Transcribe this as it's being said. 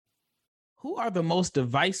Who are the most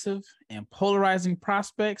divisive and polarizing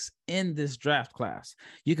prospects in this draft class?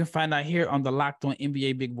 You can find out here on the Locked On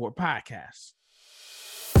NBA Big Board podcast.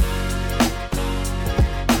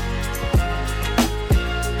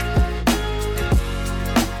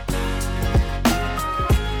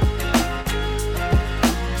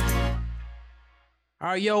 All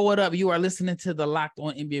right, yo, what up? You are listening to the Locked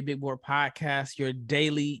On NBA Big Board podcast, your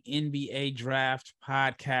daily NBA draft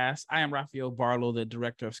podcast. I am Rafael Barlow, the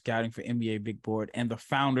director of scouting for NBA Big Board and the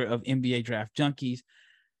founder of NBA Draft Junkies.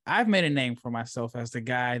 I've made a name for myself as the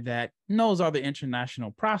guy that knows all the international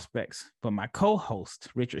prospects, but my co-host,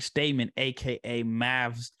 Richard Stayman, aka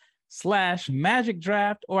Mavs/Magic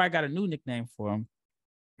Draft, or I got a new nickname for him,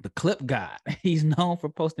 the Clip God. He's known for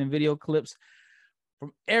posting video clips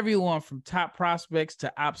from everyone from top prospects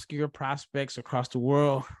to obscure prospects across the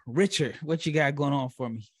world. Richard, what you got going on for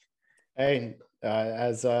me? Hey,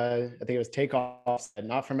 I think it was Takeoff said,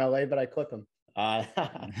 not from LA, but I clip him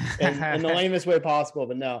in the lamest way possible.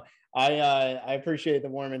 But no, I appreciate the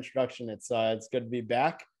warm introduction. It's good to be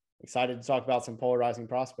back. Excited to talk about some polarizing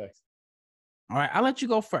prospects. All right, I'll let you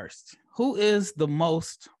go first. Who is the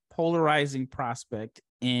most polarizing prospect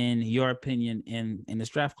in your opinion in this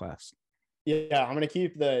draft class? Yeah, I'm going to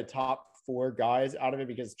keep the top four guys out of it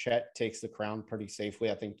because Chet takes the crown pretty safely.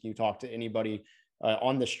 I think you talk to anybody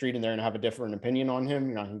on the street and they're going to have a different opinion on him.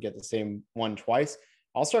 You're not going to get the same one twice.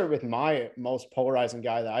 I'll start with my most polarizing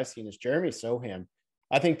guy that I've seen is Jeremy Sochan.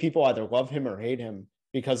 I think people either love him or hate him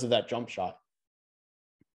because of that jump shot.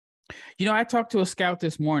 You know, I talked to a scout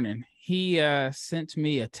this morning. He sent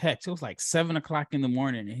me a text. It was like 7:00 in the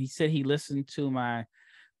morning. And he said he listened to my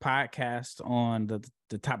podcast on the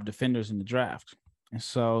top defenders in the draft. And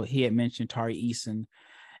so he had mentioned Tari Eason.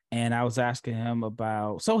 And I was asking him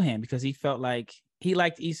about Sochan because he felt like he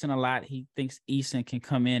liked Eason a lot. He thinks Eason can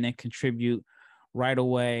come in and contribute right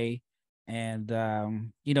away and,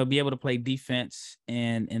 be able to play defense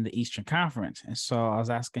in the Eastern Conference. And so I was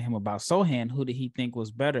asking him about Sochan. Who did he think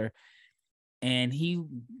was better? And he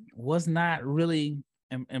was not really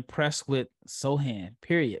impressed with Sochan,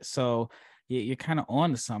 period. So you're kind of on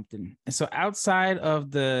to something. And so outside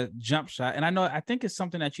of the jump shot, and I think it's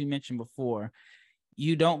something that you mentioned before,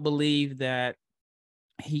 you don't believe that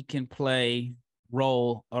he can play a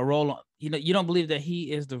role, you don't believe that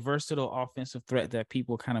he is the versatile offensive threat that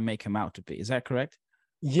people kind of make him out to be. Is that correct?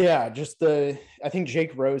 Yeah, I think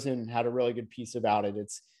Jake Rosen had a really good piece about it.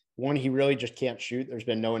 It's one, he really just can't shoot. There's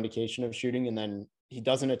been no indication of shooting. And then he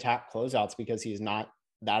doesn't attack closeouts because he's not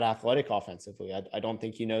that athletic offensively. I don't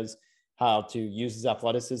think he knows how to use his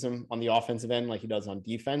athleticism on the offensive end like he does on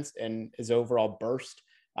defense. And his overall burst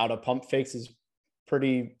out of pump fakes is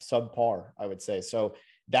pretty subpar, I would say. So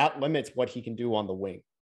that limits what he can do on the wing.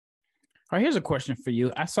 All right, here's a question for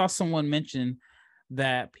you. I saw someone mention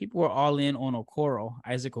that people were all in on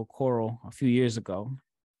Isaac Okoro, a few years ago,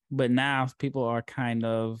 but now people are kind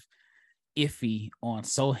of iffy on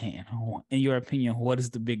Sochan. In your opinion, what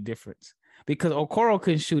is the big difference? Because Okoro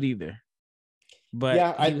couldn't shoot either. But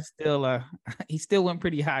yeah, he still went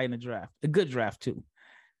pretty high in the draft. A good draft too.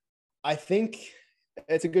 I think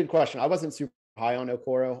it's a good question. I wasn't super high on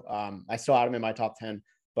Okoro. I still had him in my top 10,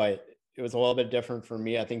 but it was a little bit different for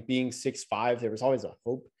me. I think being 6'5", there was always a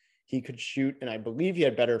hope he could shoot, and I believe he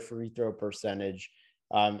had better free throw percentage.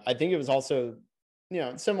 I think it was also,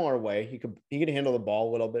 similar way. He could handle the ball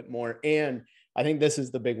a little bit more, and I think this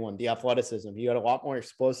is the big one: the athleticism. He had a lot more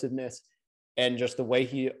explosiveness. And just the way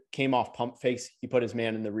he came off pump fakes, he put his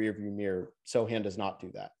man in the rearview mirror. Sochan does not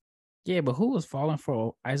do that. Yeah, but who was falling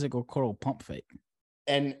for Isaac Okoro pump fake?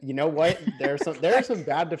 And you know what? There are some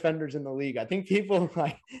bad defenders in the league. I think people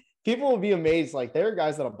will be amazed. Like, there are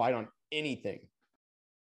guys that'll bite on anything.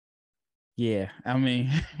 Yeah, I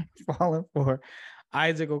mean, falling for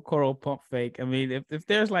Isaac Okoro pump fake. I mean, if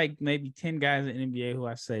there's like maybe 10 guys in the NBA who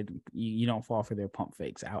I said you don't fall for their pump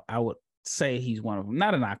fakes, I would say he's one of them.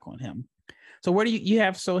 Not a knock on him. So where do you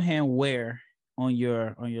have Sochan where on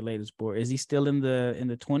your latest board? Is he still in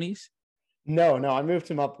the 20s? No, I moved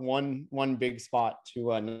him up one big spot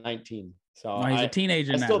to 19. So he's a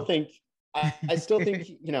teenager now. I still think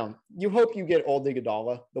you hope you get old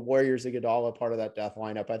Iguodala, the Warriors Iguodala part of that death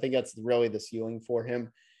lineup. I think that's really the ceiling for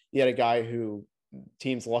him. You had a guy who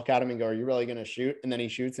teams look at him and go, "Are you really going to shoot?" And then he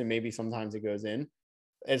shoots, and maybe sometimes it goes in.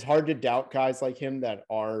 It's hard to doubt guys like him that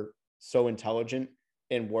are so intelligent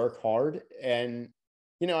and work hard. And,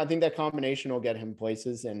 I think that combination will get him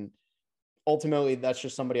places. And ultimately, that's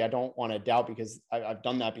just somebody I don't want to doubt because I've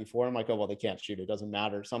done that before. I'm like, oh, well, they can't shoot. It doesn't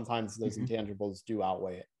matter. Sometimes those intangibles do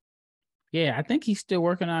outweigh it. Yeah, I think he's still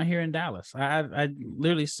working out here in Dallas. I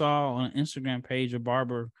literally saw on an Instagram page a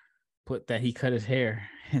barber put that he cut his hair.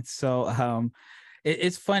 And so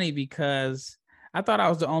it's funny because I thought I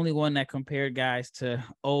was the only one that compared guys to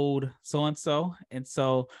old so-and-so. And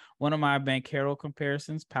so one of my Banchero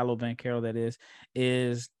comparisons, Paolo Banchero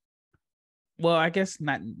is, well, I guess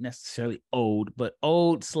not necessarily old, but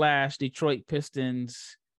old / Detroit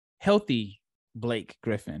Pistons healthy Blake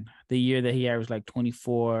Griffin, the year that he averaged like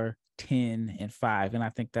 24, 10, and 5. And I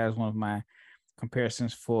think that is one of my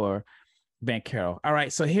comparisons for Banchero. All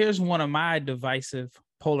right, so here's one of my divisive,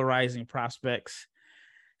 polarizing prospects,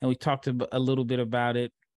 and we talked a little bit about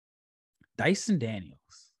it. Dyson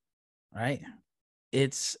Daniels, right?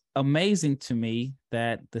 It's amazing to me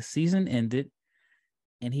that the season ended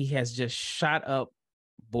and he has just shot up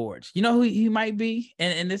boards. You know who he might be?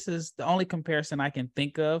 And this is the only comparison I can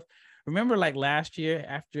think of. Remember, like last year,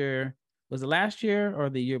 was it last year or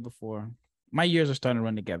the year before? My years are starting to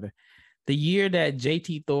run together. The year that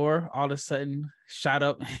JT Thor all of a sudden shot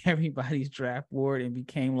up everybody's draft board and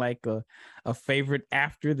became like a favorite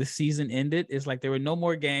after the season ended. It's like there were no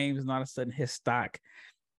more games, and all of a sudden his stock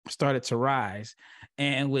started to rise.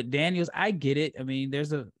 And with Daniels, I get it. I mean,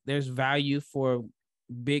 there's value for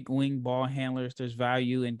big wing ball handlers. There's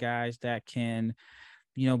value in guys that can,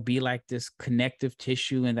 be like this connective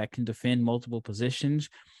tissue and that can defend multiple positions.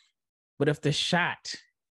 But if the shot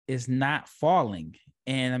is not falling,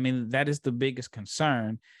 and I mean, that is the biggest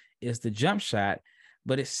concern, is the jump shot.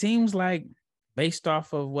 But it seems like, based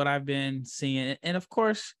off of what I've been seeing, and of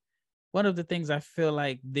course, one of the things I feel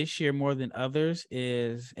like this year more than others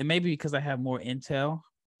is, and maybe because I have more intel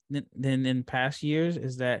than in past years,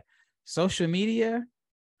 is that social media,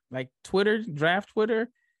 like Twitter, draft Twitter,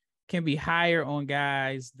 can be higher on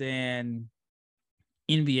guys than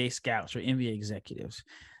NBA scouts or NBA executives.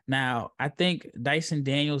 Now, I think Dyson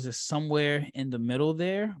Daniels is somewhere in the middle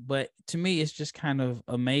there, but to me, it's just kind of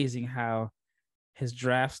amazing how his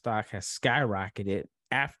draft stock has skyrocketed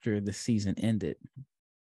after the season ended.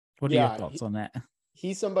 What are your thoughts on that?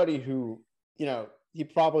 He's somebody who, he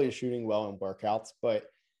probably is shooting well in workouts, but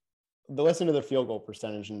listen to the field goal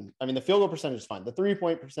percentage. And I mean, the field goal percentage is fine. The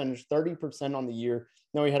 3-point percentage, 30% on the year.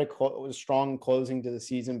 No, he had a strong closing to the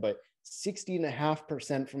season, but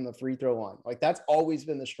 60.5% from the free throw line. Like, that's always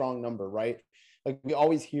been the strong number, right? Like, we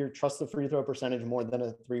always hear trust the free throw percentage more than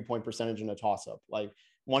a 3-point percentage in a toss up. Like,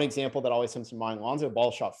 one example that always comes to mind, Lonzo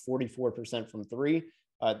Ball shot 44% from three.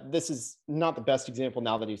 This is not the best example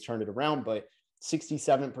now that he's turned it around, but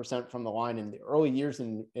 67% from the line. In the early years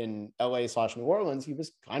in LA / New Orleans, he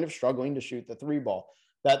was kind of struggling to shoot the three ball.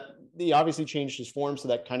 That he obviously changed his form, so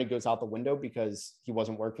that kind of goes out the window because he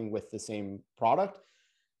wasn't working with the same product.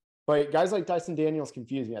 But guys like Dyson Daniels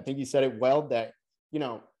confuse me. I think you said it well that,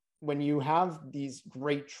 when you have these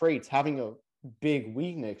great traits, having a big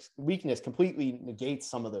weakness completely negates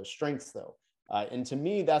some of those strengths, though. And to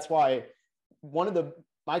me, that's why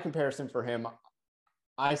my comparison for him,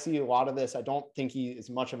 I see a lot of this. I don't think he is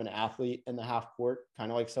much of an athlete in the half court,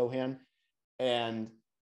 kind of like Sochan. And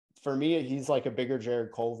for me, he's like a bigger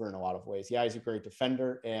Jared Culver in a lot of ways. Yeah, he's a great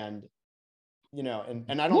defender, and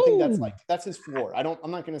and I don't think that's his floor.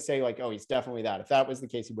 I'm not going to say like, oh, he's definitely that. If that was the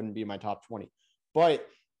case, he wouldn't be in my top 20. But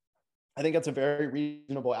I think that's a very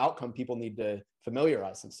reasonable outcome people need to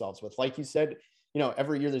familiarize themselves with. Like you said,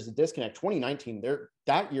 every year there's a disconnect. 2019,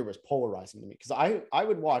 that year was polarizing to me because I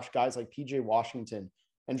would watch guys like PJ Washington,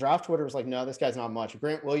 and draft Twitter was like, no, this guy's not much.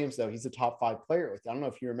 Grant Williams, though, he's a top 5 player. I don't know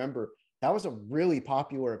if you remember, that was a really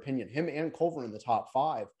popular opinion. Him and Culver in the top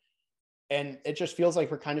 5. And it just feels like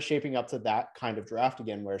we're kind of shaping up to that kind of draft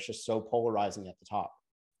again, where it's just so polarizing at the top.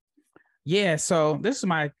 Yeah, so this is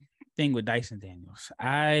my thing with Dyson Daniels.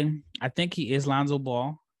 I think he is Lonzo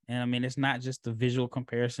Ball. And I mean, it's not just the visual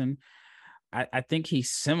comparison. I think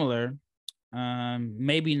he's similar.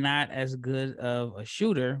 Maybe not as good of a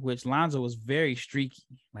shooter, which Lonzo was very streaky,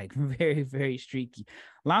 like very, very streaky.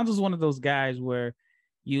 Lonzo's one of those guys where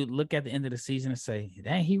you look at the end of the season and say,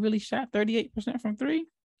 dang, he really shot 38% from three.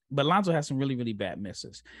 But Lonzo has some really, really bad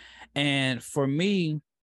misses. And for me,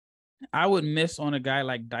 I would miss on a guy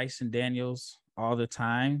like Dyson Daniels all the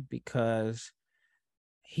time because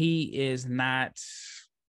he is not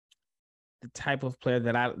the type of player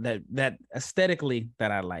that aesthetically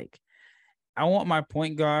that I like. I want my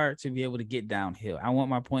point guard to be able to get downhill. I want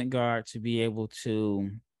my point guard to be able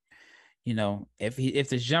to, if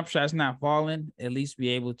the jump shot's not falling, at least be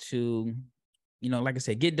able to, like I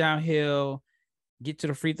said, get downhill, get to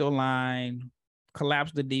the free throw line,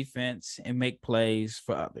 collapse the defense, and make plays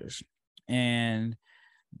for others. And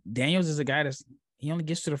Daniels is a guy he only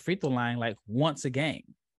gets to the free throw line like once a game.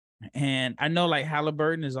 And I know like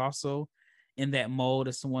Halliburton is also in that mode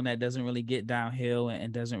as someone that doesn't really get downhill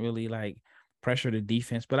and doesn't really like pressure the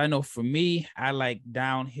defense. But I know for me, I like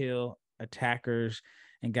downhill attackers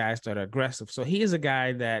and guys that are aggressive. So he is a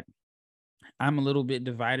guy that I'm a little bit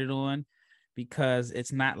divided on because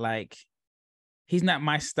it's not like he's not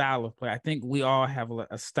my style of play. I think we all have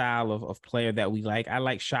a style of player that we like. I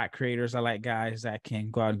like shot creators. I like guys that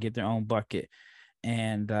can go out and get their own bucket.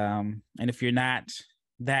 And if you're not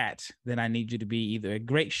that, then I need you to be either a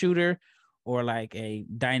great shooter or like a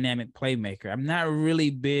dynamic playmaker. I'm not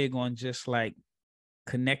really big on just like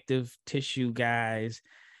connective tissue guys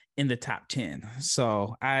in the top 10.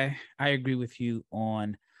 So I agree with you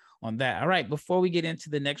on that. All right, before we get into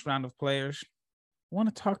the next round of players, I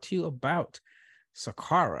want to talk to you about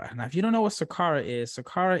Sakara. Now, if you don't know what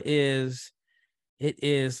Sakara is, it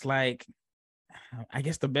is like, I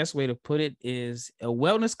guess the best way to put it is a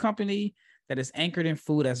wellness company that is anchored in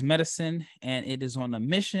food as medicine, and it is on a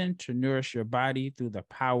mission to nourish your body through the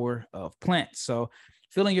power of plants. So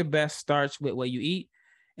feeling your best starts with what you eat,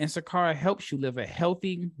 and Sakara helps you live a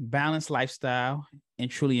healthy, balanced lifestyle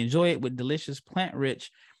and truly enjoy it with delicious,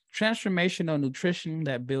 plant-rich, transformational nutrition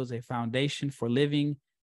that builds a foundation for living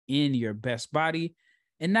in your best body.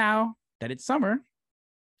 And now that it's summer,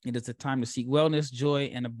 it is a time to seek wellness,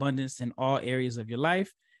 joy, and abundance in all areas of your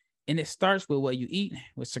life. And it starts with what you eat.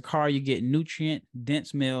 With Sakara, you get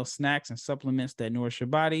nutrient-dense meals, snacks, and supplements that nourish your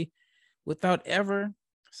body without ever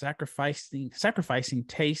sacrificing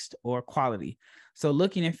taste or quality. So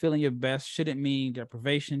looking and feeling your best shouldn't mean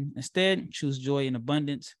deprivation. Instead, choose joy and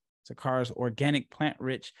abundance. Sakara's organic,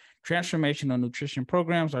 plant-rich, transformational nutrition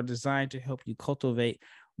programs are designed to help you cultivate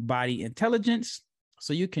body intelligence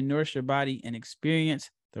so you can nourish your body and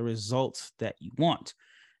experience the results that you want.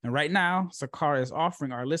 And right now, Sakara is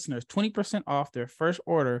offering our listeners 20% off their first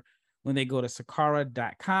order when they go to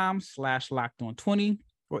sakara.com/lockedon20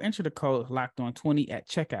 or enter the code lockedon20 at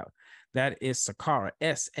checkout. That is Sakara,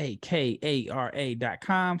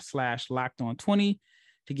 SAKARA.com/lockedon20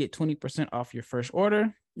 to get 20% off your first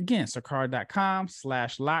order. Again,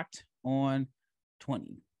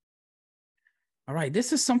 sakara.com/lockedon20. All right,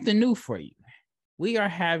 this is something new for you. We are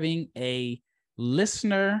having a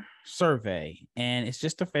listener survey, and it's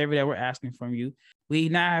just a favor that we're asking from you. We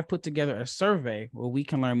now have put together a survey where we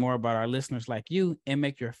can learn more about our listeners like you and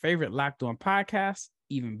make your favorite Locked On podcast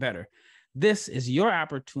even better. This is your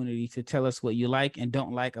opportunity to tell us what you like and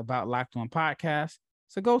don't like about Locked On Podcast.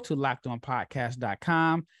 So go to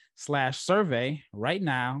lockedonpodcast.com/survey right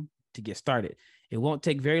now to get started. It won't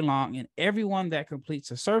take very long, and everyone that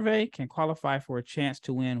completes a survey can qualify for a chance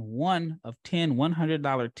to win one of 10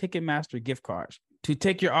 $100 Ticketmaster gift cards. To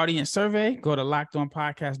take your audience survey, go to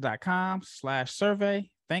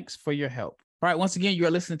lockedonpodcast.com/survey. Thanks for your help. All right, once again, you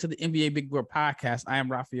are listening to the NBA Big Board podcast. I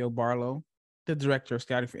am Rafael Barlow, the director of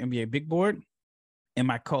scouting for NBA Big Board, and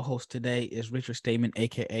my co-host today is Richard Stamen,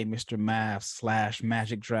 aka Mr.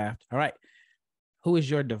 Mavs/Magic Draft. All right, who is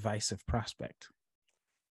your divisive prospect?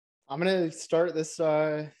 I'm going to start this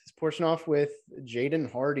portion off with Jaden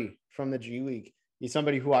Hardy from the G League. He's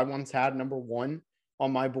somebody who I once had number one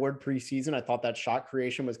on my board preseason. I thought that shot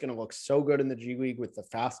creation was going to look so good in the G League with the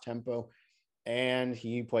fast tempo, and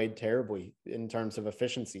he played terribly in terms of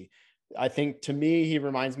efficiency. I think, to me, he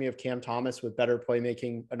reminds me of Cam Thomas with better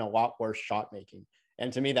playmaking and a lot worse shot making.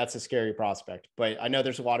 And to me, that's a scary prospect. But I know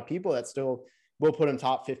there's a lot of people that still will put him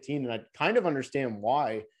top 15, and I kind of understand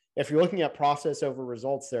why. If you're looking at process over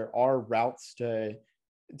results, there are routes to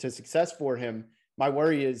success for him. My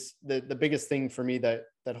worry is the biggest thing for me that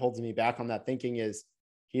holds me back on that thinking is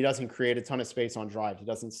he doesn't create a ton of space on drive. He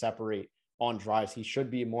doesn't separate on drives. He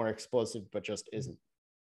should be more explosive, but just isn't.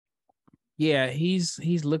 Yeah,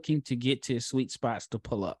 he's looking to get to sweet spots to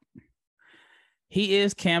pull up. He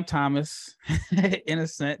is Cam Thomas in a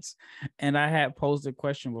sense. And I had posed a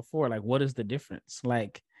question before, like, what is the difference?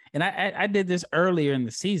 Like, and I did this earlier in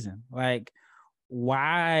the season. Like,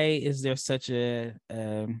 why is there such a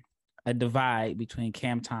divide between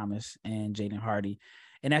Cam Thomas and Jaden Hardy?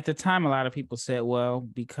 And at the time, a lot of people said, well,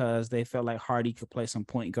 because they felt like Hardy could play some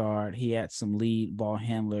point guard. He had some lead ball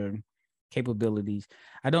handler capabilities.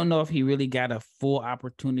 I don't know if he really got a full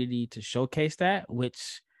opportunity to showcase that,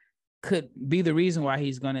 which could be the reason why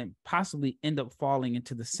he's going to possibly end up falling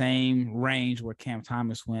into the same range where Cam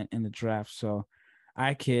Thomas went in the draft. So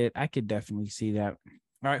I could definitely see that.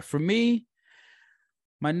 All right, for me,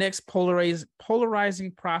 my next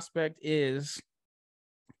polarizing prospect is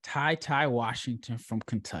Ty Washington from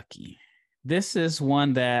Kentucky. This is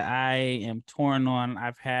one that I am torn on.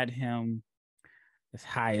 I've had him as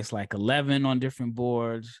high as like 11 on different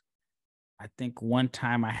boards. I think one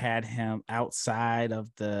time I had him outside of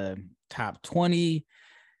the top 20.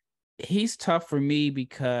 He's tough for me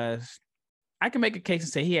because I can make a case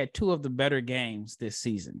and say he had two of the better games this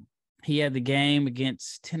season. He had the game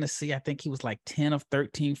against Tennessee. I think he was like 10 of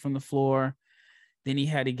 13 from the floor. Then he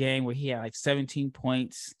had a game where he had like 17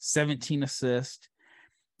 points, 17 assists.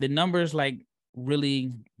 The numbers like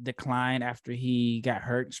really declined after he got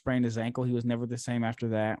hurt, sprained his ankle. He was never the same after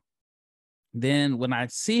that. Then when I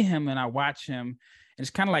see him and I watch him, it's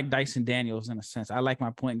kind of like Dyson Daniels in a sense. I like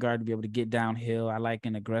my point guard to be able to get downhill. I like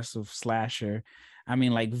an aggressive slasher. I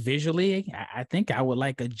mean, like visually, I think I would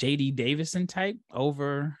like a JD Davison type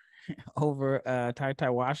over Ty Ty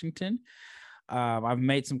Washington. I've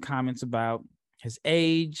made some comments about his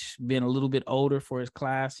age, being a little bit older for his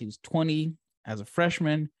class. He was 20 as a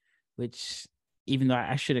freshman, which even though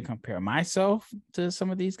I shouldn't compare myself to some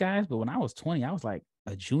of these guys, but when I was 20, I was like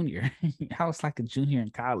a junior. I was like a junior in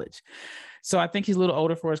college. So I think he's a little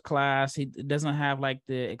older for his class. He doesn't have like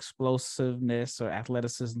the explosiveness or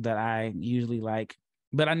athleticism that I usually like,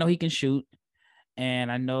 but I know he can shoot.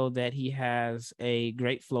 And I know that he has a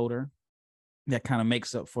great floater that kind of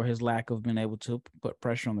makes up for his lack of being able to put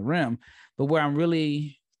pressure on the rim. But where I'm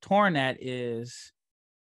really torn at is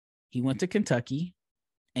he went to Kentucky,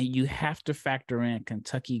 and you have to factor in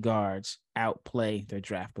Kentucky guards outplay their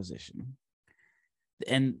draft position.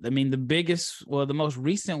 And I mean, the most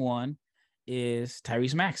recent one is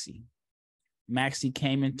Tyrese Maxey. Maxey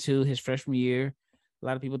came into his freshman year. A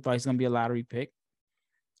lot of people thought he's going to be a lottery pick.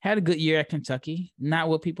 Had a good year at Kentucky, not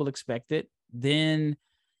what people expected. Then,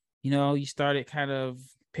 you started kind of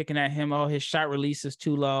picking at him. Oh, his shot release is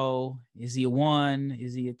too low. Is he a 1?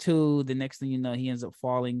 Is he a 2? The next thing you know, he ends up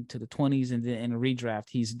falling to the 20s. And then in a redraft,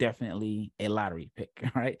 he's definitely a lottery pick,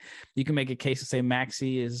 right? You can make a case to say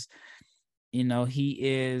Maxey is, he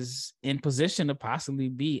is in position to possibly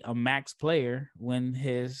be a max player when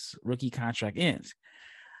his rookie contract ends.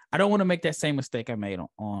 I don't want to make that same mistake I made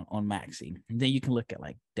on Maxey. And then you can look at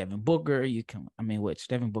like Devin Booker. Which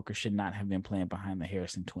Devin Booker should not have been playing behind the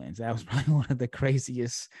Harrison twins. That was probably one of the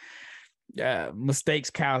craziest mistakes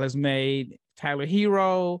Kyle has made. Tyler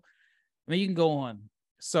Hero. You can go on.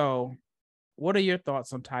 So what are your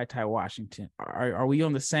thoughts on Ty Ty Washington? Are we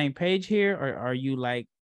on the same page here, or are you like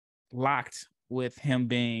locked with him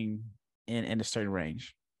being in a certain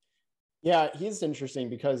range? Yeah, he's interesting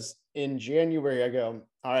because in January I go,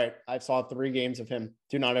 all right, I saw 3 games of him.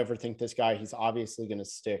 Do not overthink this guy. He's obviously going to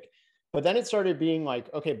stick. But then it started being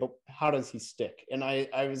like, okay, but how does he stick? And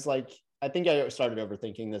I was like, I think I started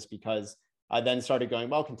overthinking this because I then started going,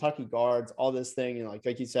 well, Kentucky guards, all this thing, and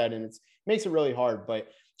like you said, and it makes it really hard. But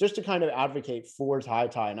just to kind of advocate for Ty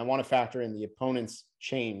Ty, and I want to factor in the opponent's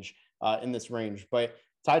change in this range. But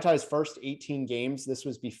Ty Ty's first 18 games, this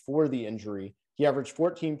was before the injury. He averaged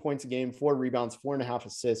 14 points a game, 4 rebounds, 4.5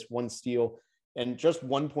 assists, 1 steal, and just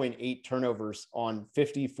 1.8 turnovers on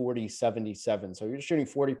 50, 40, 77. So you're shooting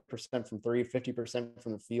 40% from 3, 50%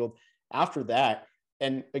 from the field. After that,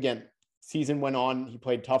 and again, season went on. He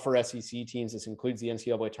played tougher SEC teams. This includes the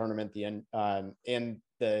NCAA tournament, and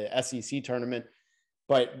the SEC tournament.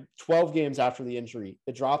 But 12 games after the injury,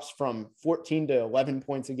 it drops from 14 to 11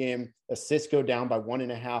 points a game. Assists go down by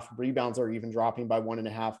 1.5. Rebounds are even dropping by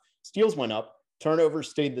 1.5. Steals went up. Turnovers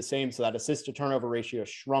stayed the same. So that assist to turnover ratio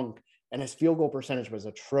shrunk. And his field goal percentage was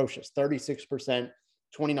atrocious, 36%,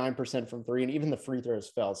 29% from 3, and even the free throws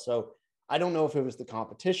fell. So I don't know if it was the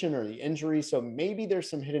competition or the injury. So maybe there's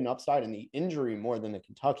some hidden upside in the injury more than the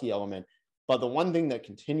Kentucky element. But the one thing that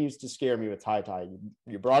continues to scare me with Ty Ty,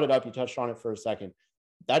 you brought it up, you touched on it for a second.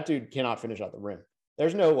 That dude cannot finish at the rim.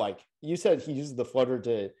 There's no, you said he uses the floater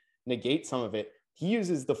to negate some of it. He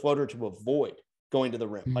uses the floater to avoid going to the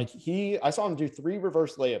rim. I saw him do 3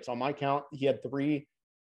 reverse layups. On my count, he had 3.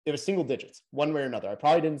 It was single digits, one way or another. I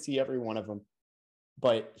probably didn't see every one of them,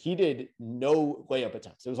 but he did no layup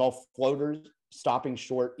attempts. It was all floaters, stopping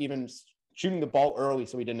short, even shooting the ball early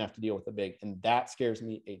so he didn't have to deal with the big. And that scares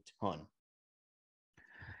me a ton.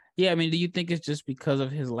 Yeah, do you think it's just because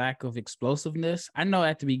of his lack of explosiveness? I know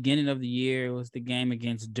at the beginning of the year, it was the game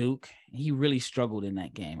against Duke. He really struggled in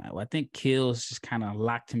that game. I think Kills just kind of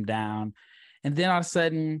locked him down. And then all of a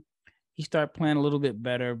sudden, he started playing a little bit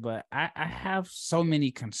better. But I have so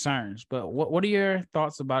many concerns. But what are your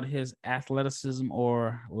thoughts about his athleticism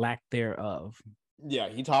or lack thereof? Yeah,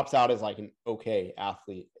 he tops out as an okay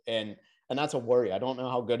athlete. And that's a worry. I don't know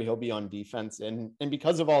how good he'll be on defense. And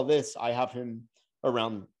because of all this, I have him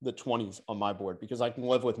around the 20s on my board because I can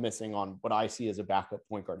live with missing on what I see as a backup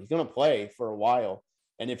point guard. He's going to play for a while.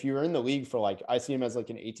 And if you're in the league for I see him as an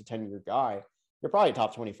 8 to 10 year guy, you're probably a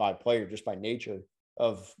top 25 player just by nature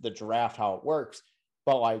of the draft, how it works.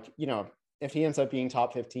 But if he ends up being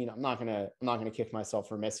top 15, I'm not going to kick myself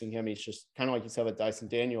for missing him. He's just kind of like you said with Dyson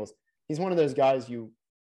Daniels. He's one of those guys you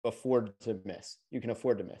afford to miss. You can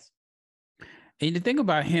afford to miss. And the thing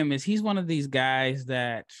about him is he's one of these guys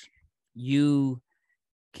that you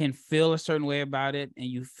can feel a certain way about it, and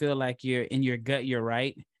you feel like you're in your gut, you're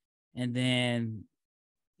right. And then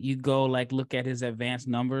you go like look at his advanced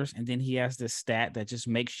numbers, and then he has this stat that just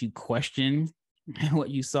makes you question what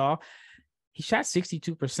you saw. He shot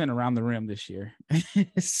 62% around the rim this year.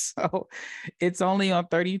 So it's only on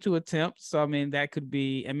 32 attempts. So, I mean, that could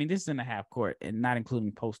be, I mean, this is in the half court and not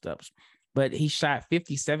including post ups, but he shot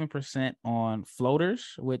 57% on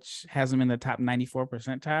floaters, which has him in the top 94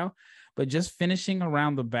 percentile. But just finishing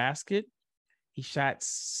around the basket, he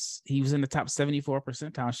was in the top 74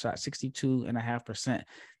 percentile, shot 62.5%.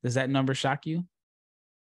 Does that number shock you?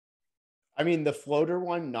 I mean, the floater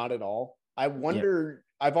one, not at all. I've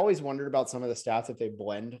always wondered about some of the stats if they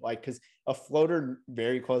blend, like, because a floater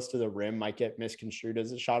very close to the rim might get misconstrued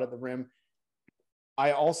as a shot at the rim.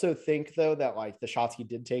 I also think, though, that like the shots he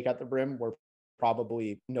did take at the rim were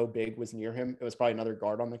probably no big was near him. It was probably another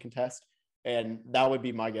guard on the contest. And that would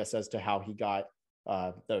be my guess as to how he got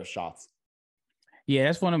those shots. Yeah,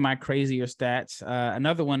 that's one of my crazier stats.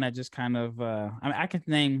 Another one that just kind of, I can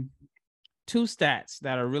name two stats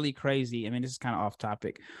that are really crazy. I mean, this is kind of off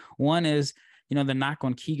topic. One is, the knock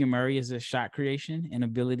on Keegan Murray is his shot creation and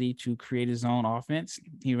ability to create his own offense.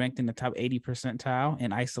 He ranked in the top 80 percentile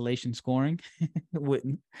in isolation scoring with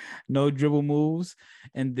no dribble moves.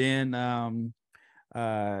 And then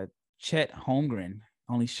Chet Holmgren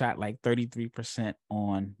only shot like 33%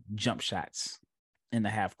 on jump shots in the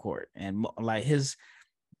half court. And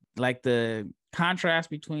like the contrast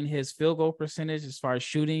between his field goal percentage as far as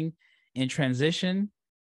shooting in transition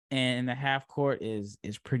and in the half court is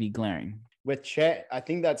pretty glaring. With Chet,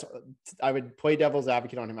 I would play devil's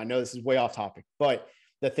advocate on him. I know this is way off topic, but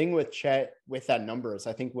the thing with Chet with that number is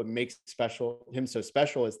I think what makes him so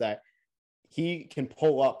special is that he can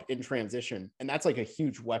pull up in transition. And that's like a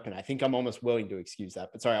huge weapon. I think I'm almost willing to excuse that.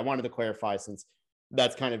 But sorry, I wanted to clarify, since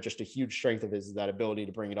that's kind of just a huge strength of his, is that ability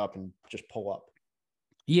to bring it up and just pull up.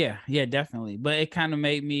 Yeah, definitely. But it kind of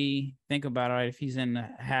made me think about, all right, if he's in the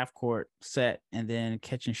half court set and then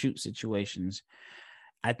catch and shoot situations,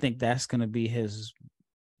 I think that's going to be his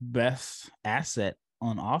best asset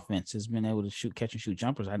on offense, has been able to catch and shoot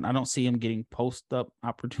jumpers. I don't see him getting post up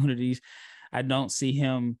opportunities. I don't see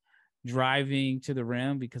him driving to the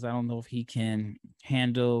rim because I don't know if he can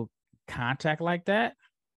handle contact like that.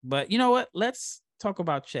 But you know what? Let's talk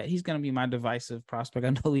about Chet. He's going to be my divisive prospect.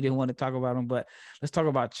 I know we didn't want to talk about him, but let's talk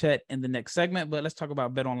about Chet in the next segment. But let's talk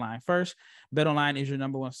about BetOnline first. BetOnline is your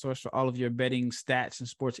number one source for all of your betting stats and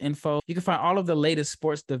sports info. You can find all of the latest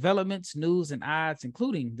sports developments, news, and odds,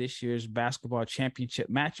 including this year's basketball championship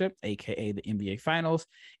matchup, aka the NBA Finals,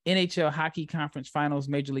 NHL Hockey Conference Finals,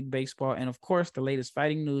 Major League Baseball, and of course, the latest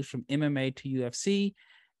fighting news from MMA to UFC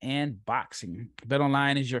and boxing.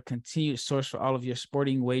 BetOnline is your continued source for all of your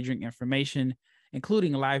sporting wagering information,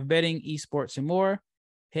 including live betting, esports, and more.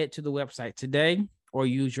 Head to the website today or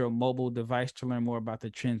use your mobile device to learn more about the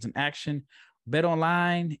trends in action.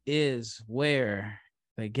 BetOnline is where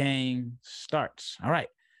the game starts. All right,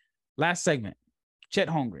 last segment, Chet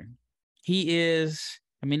Holmgren. He is,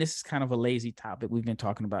 this is kind of a lazy topic. We've been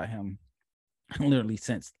talking about him literally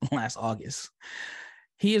since last August.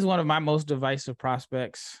 He is one of my most divisive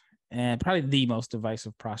prospects, and probably the most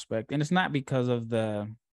divisive prospect. And it's not because of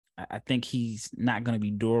I think he's not going to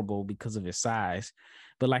be durable because of his size.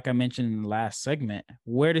 But like I mentioned in the last segment,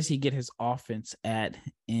 where does he get his offense at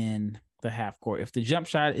in the half court? If the jump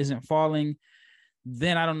shot isn't falling,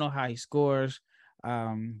 then I don't know how he scores.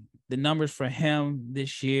 The numbers for him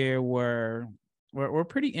this year were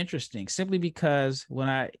pretty interesting, simply because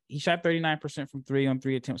he shot 39% from three on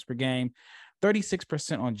 3 attempts per game,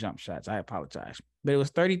 36% on jump shots. I apologize, but it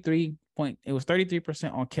was 33%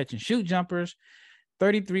 on catch and shoot jumpers,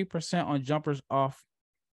 33% on jumpers off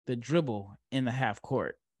the dribble in the half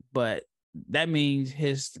court. But that means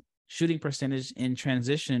his shooting percentage in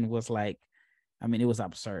transition was like, it was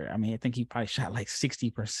absurd. I think he probably shot like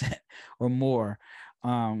 60% or more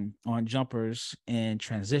on jumpers in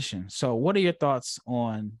transition. So what are your thoughts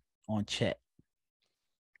on Chet?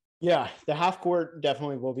 Yeah, the half court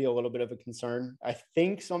definitely will be a little bit of a concern. I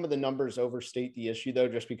think some of the numbers overstate the issue, though,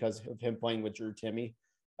 just because of him playing with Drew Timme.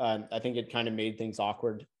 I think it kind of made things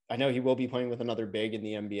awkward. I know he will be playing with another big in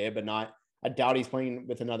the NBA, but I doubt he's playing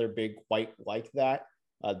with another big quite like that.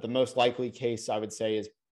 The most likely case, I would say, is,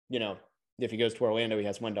 if he goes to Orlando, he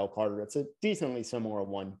has Wendell Carter. It's a decently similar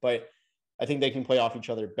one, but I think they can play off each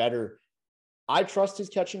other better. I trust his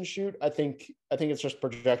catch and shoot. I think it's just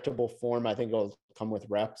projectable form. I think it'll come with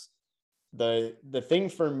reps. The thing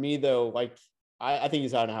for me, though, like, I think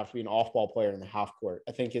he's going to have to be an off-ball player in the half court.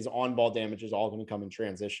 I think his on-ball damage is all going to come in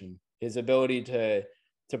transition. His ability to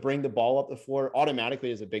bring the ball up the floor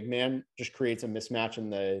automatically as a big man just creates a mismatch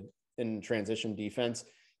in transition defense.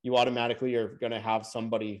 You automatically are going to have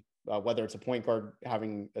somebody, whether it's a point guard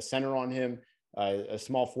having a center on him, a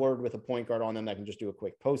small forward with a point guard on them that can just do a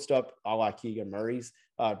quick post up, a la Keegan Murray's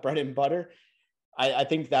bread and butter. I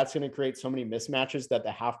think that's going to create so many mismatches that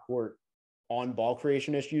the half court on ball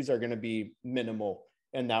creation issues are going to be minimal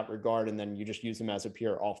in that regard. And then you just use them as a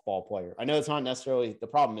pure off ball player. I know it's not necessarily the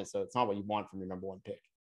problem is, so it's not what you want from your number one pick.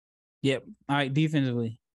 Yep. All right.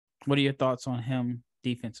 Defensively, what are your thoughts on him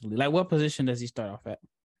defensively? Like, what position does he start off at?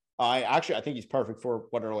 I think he's perfect for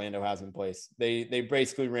what Orlando has in place. They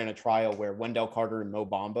basically ran a trial where Wendell Carter and Mo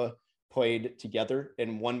Bamba played together,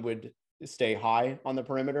 and one would stay high on the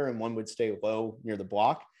perimeter and one would stay low near the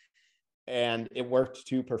block. And it worked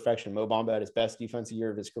to perfection. Mo Bamba had his best defensive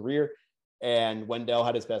year of his career, and Wendell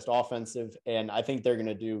had his best offensive. And I think they're going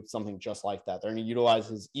to do something just like that. They're going to utilize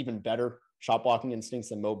his even better shot blocking instincts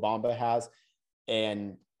than Mo Bamba has.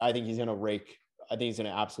 And I think he's going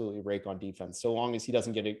to absolutely rake on defense, so long as he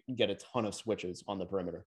doesn't get a ton of switches on the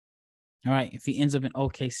perimeter. All right. If he ends up in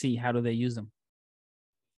OKC, how do they use him?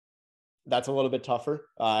 That's a little bit tougher.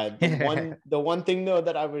 The one thing though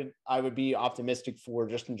that I would be optimistic for,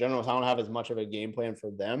 just in general, is I don't have as much of a game plan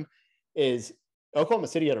for them, is Oklahoma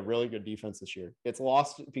City had a really good defense this year. It's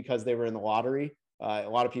lost because they were in the lottery. A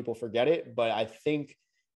lot of people forget it, but I think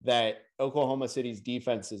that Oklahoma City's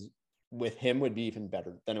defense with him would be even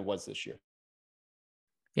better than it was this year.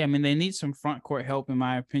 Yeah, I mean, they need some front court help, in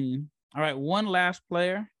my opinion. All right, one last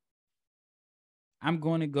player. I'm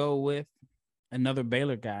going to go with another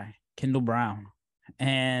Baylor guy, Kendall Brown.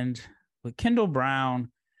 And with Kendall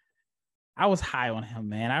Brown, I was high on him,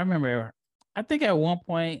 man. I remember, I think at one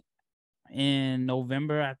point in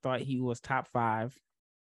November, I thought he was top 5.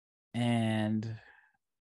 And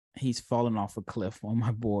he's fallen off a cliff on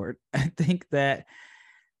my board. I think that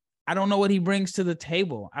I don't know what he brings to the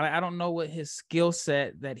table. I don't know what his skill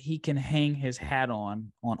set that he can hang his hat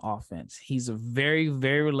on offense. He's a very,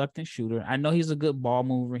 very reluctant shooter. I know he's a good ball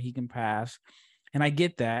mover. He can pass, and I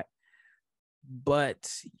get that. But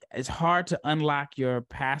it's hard to unlock your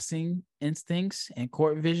passing instincts and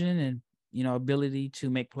court vision and, ability to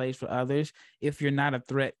make plays for others if you're not a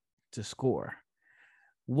threat to score.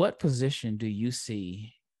 What position do you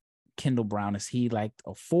see Kendall Brown? Is he like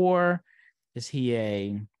a 4? Is he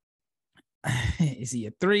a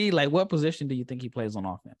 3? Like, what position do you think he plays on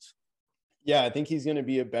offense? Yeah, I think he's going to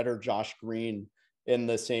be a better Josh Green in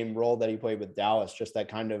the same role that he played with Dallas. Just that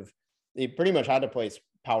he pretty much had to play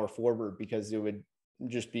power forward because it would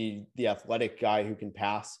just be the athletic guy who can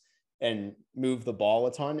pass and move the ball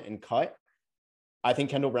a ton and cut. I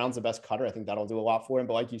think Kendall Brown's the best cutter. I think that'll do a lot for him.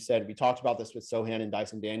 But like you said, we talked about this with Sochan and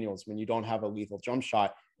Dyson Daniels. When you don't have a lethal jump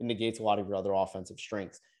shot, it negates a lot of your other offensive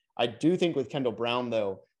strengths. I do think with Kendall Brown,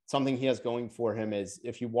 though, something he has going for him is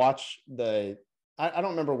if you watch I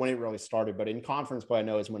don't remember when it really started, but in conference play, I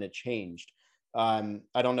know is when it changed. I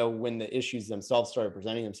don't know when the issues themselves started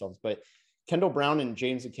presenting themselves, but Kendall Brown and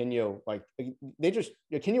James Akinjo,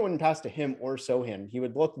 Akinjo wouldn't pass to him or Sochan. He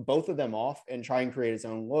would look both of them off and try and create his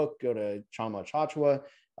own look, go to Chama Chachua,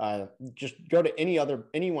 just go to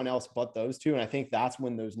anyone else but those two. And I think that's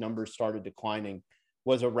when those numbers started declining,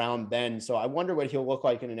 was around then. So I wonder what he'll look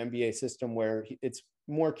like in an NBA system where it's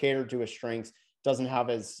more catered to his strengths, doesn't have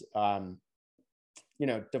as,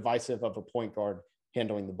 divisive of a point guard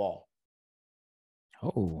handling the ball.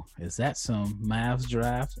 Oh, is that some Mavs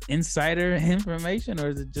draft insider information, or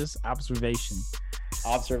is it just observation?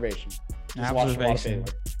 Observation. Observation.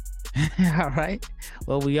 All right.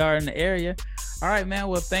 Well, we are in the area. All right, man.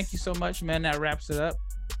 Well, thank you so much, man. That wraps it up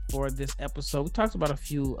for this episode. We talked about a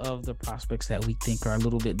few of the prospects that we think are a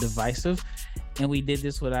little bit divisive, and we did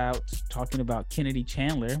this without talking about Kennedy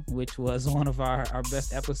Chandler, which was one of our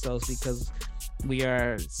best episodes because we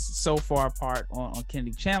are so far apart on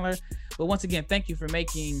Kennedy Chandler. But once again, thank you for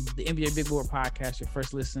making the NBA Big Board podcast your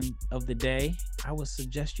first listen of the day. I would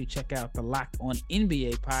suggest you check out the Locked On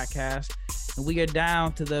NBA podcast. And we are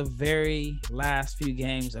down to the very last few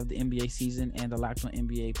games of the NBA season, and the Locked On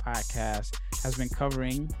NBA podcast has been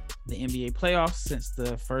covering the NBA playoffs since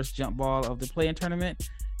the first jump ball of the play-in tournament,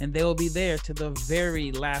 and they will be there to the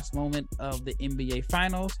very last moment of the NBA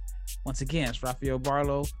Finals. Once again, it's Rafael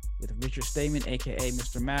Barlow with Richard Stamen, aka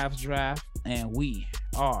Mr. Mavs Draft, and we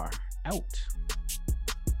are out.